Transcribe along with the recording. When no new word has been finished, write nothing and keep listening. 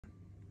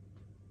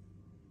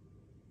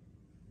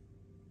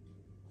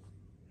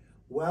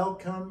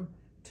Welcome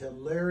to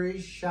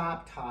Larry's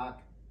Shop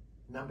Talk,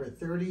 number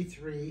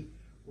 33,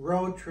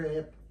 road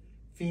trip,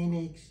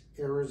 Phoenix,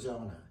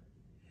 Arizona.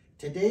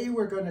 Today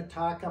we're going to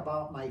talk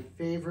about my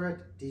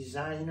favorite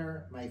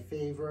designer, my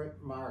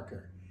favorite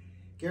marker.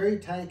 Gary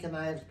Tyke and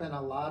I have spent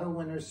a lot of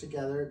winters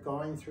together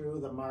going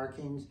through the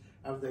markings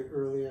of the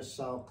earliest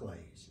salt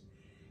glaze.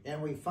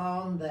 And we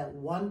found that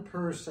one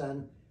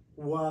person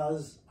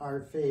was our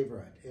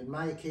favorite, in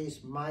my case,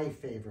 my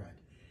favorite.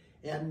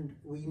 And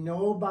we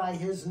know by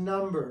his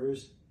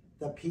numbers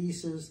the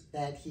pieces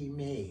that he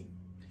made.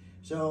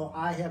 So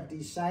I have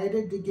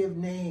decided to give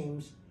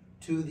names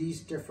to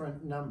these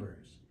different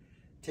numbers.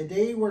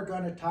 Today we're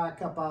going to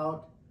talk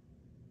about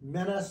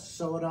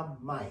Minnesota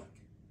Mike.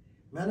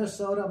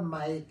 Minnesota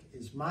Mike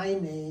is my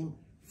name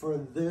for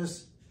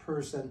this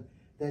person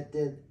that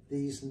did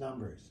these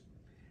numbers.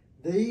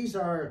 These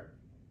are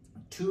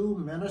two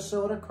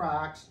Minnesota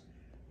Crocs.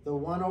 The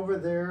one over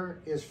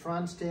there is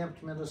front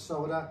stamped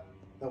Minnesota.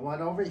 The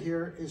one over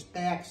here is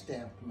back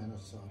stamped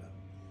Minnesota.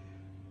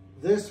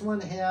 This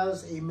one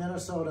has a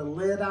Minnesota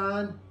lid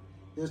on.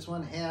 This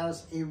one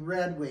has a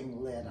Red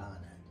Wing lid on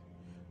it.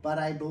 But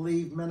I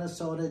believe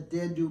Minnesota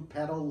did do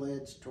petal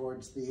lids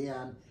towards the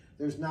end.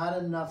 There's not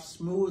enough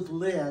smooth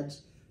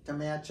lids to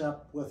match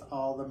up with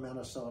all the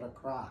Minnesota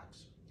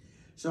Crocs.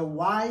 So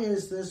why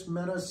is this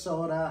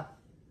Minnesota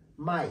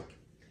Mike?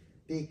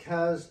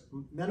 Because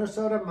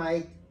Minnesota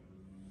Mike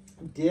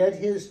did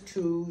his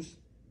twos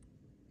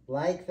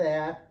like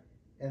that,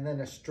 and then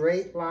a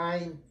straight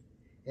line,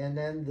 and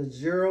then the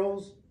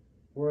zeros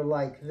were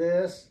like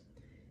this,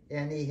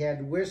 and he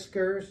had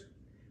whiskers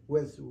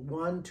with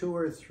 1, 2,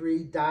 or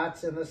 3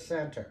 dots in the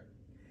center.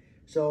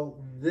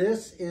 So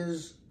this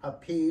is a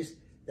piece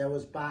that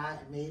was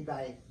made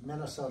by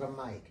Minnesota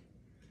Mike.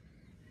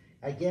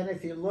 Again,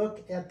 if you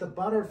look at the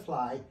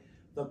butterfly,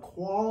 the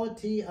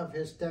quality of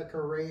his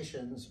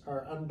decorations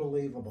are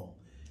unbelievable.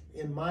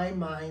 In my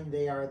mind,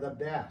 they are the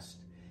best.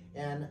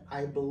 And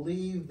I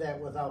believe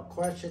that without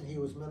question, he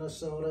was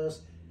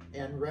Minnesota's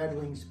and Red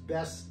Wing's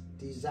best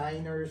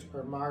designers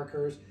or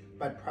markers,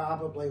 but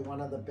probably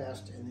one of the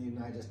best in the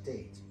United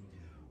States.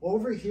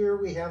 Over here,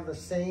 we have the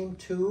same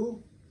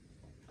 2,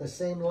 the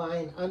same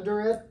line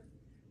under it,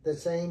 the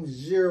same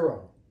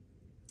 0.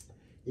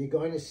 You're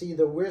going to see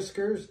the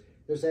whiskers.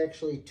 There's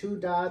actually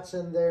 2 dots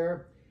in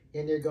there,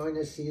 and you're going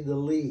to see the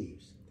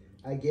leaves.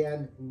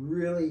 Again,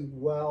 really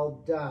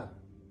well done.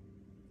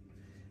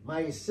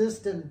 My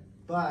assistant,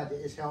 Bud,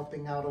 is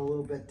helping out a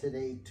little bit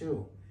today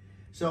too.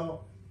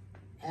 So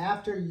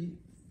after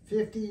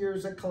 50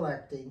 years of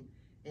collecting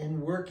and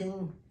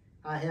working,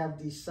 I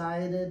have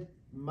decided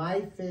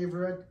my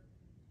favorite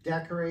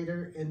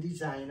decorator and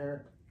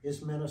designer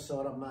is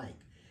Minnesota Mike.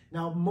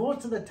 Now,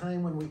 most of the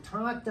time when we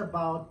talked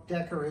about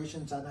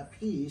decorations on a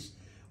piece,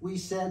 we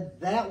said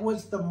that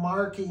was the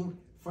marking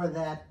for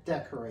that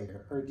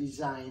decorator or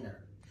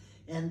designer.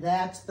 And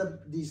that's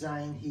the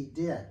design he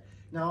did.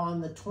 Now,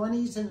 on the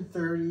 20s and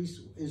 30s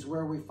is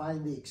where we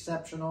find the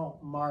exceptional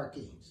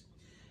markings.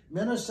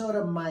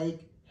 Minnesota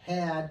Mike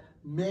had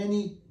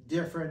many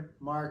different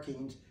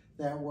markings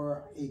that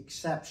were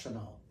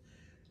exceptional.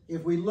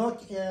 If we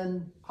look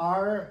in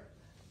our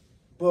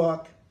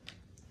book,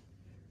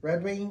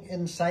 Red Wing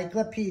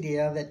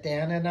Encyclopedia, that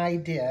Dan and I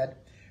did,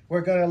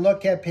 we're going to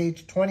look at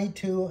page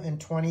 22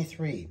 and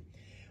 23.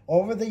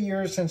 Over the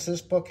years since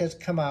this book has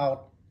come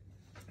out,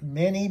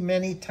 many,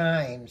 many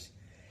times,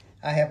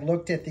 I have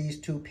looked at these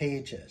 2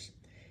 pages,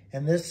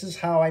 and this is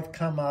how I've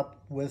come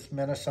up with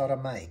Minnesota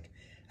Mike.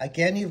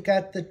 Again, you've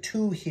got the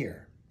 2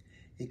 here.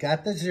 You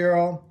got the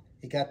 0,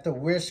 you got the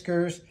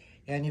whiskers,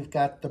 and you've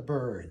got the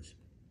birds.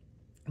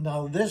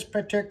 Now, this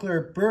particular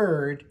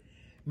bird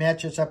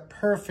matches up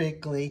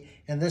perfectly,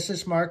 and this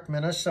is marked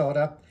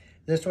Minnesota.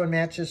 This one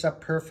matches up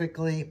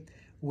perfectly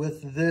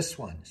with this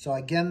one. So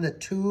again, the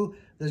 2,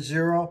 the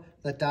 0,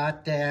 the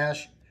dot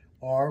dash,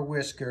 or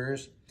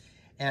whiskers,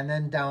 and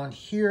then down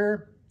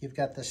here, you've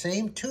got the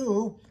same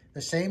 2,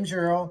 the same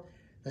 0,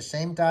 the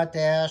same dot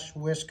dash,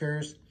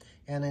 whiskers,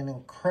 and an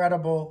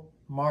incredible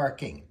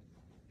marking.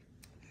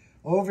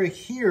 Over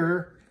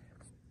here,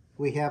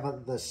 we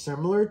have the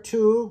similar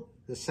 2,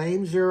 the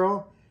same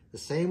 0, the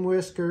same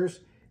whiskers,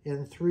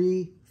 and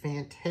 3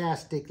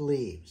 fantastic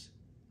leaves.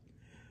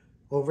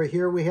 Over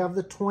here, we have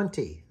the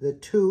 20, the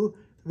 2,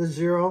 the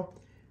 0,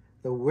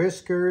 the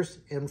whiskers,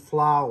 and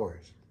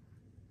flowers.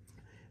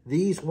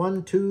 These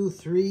 1, 2,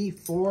 3,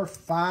 4,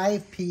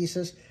 5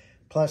 pieces,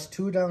 plus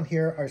 2 down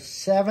here, are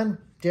 7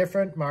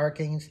 different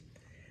markings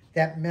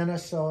that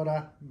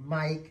Minnesota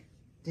Mike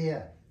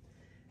did.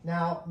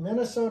 Now,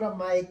 Minnesota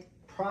Mike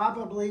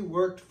probably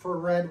worked for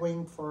Red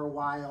Wing for a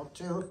while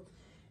too,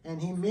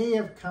 and he may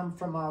have come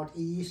from out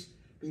east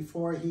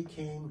before he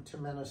came to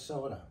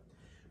Minnesota.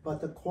 But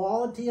the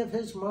quality of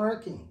his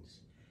markings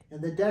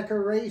and the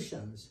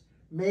decorations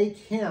make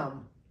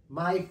him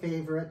my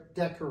favorite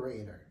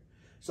decorator.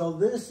 So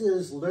this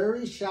is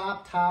Larry's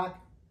Shop Talk,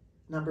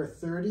 number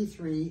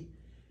 33,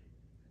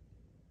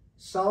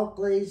 Salt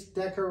Glaze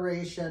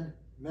Decoration,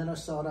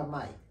 Minnesota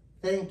Mike.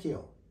 Thank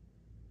you.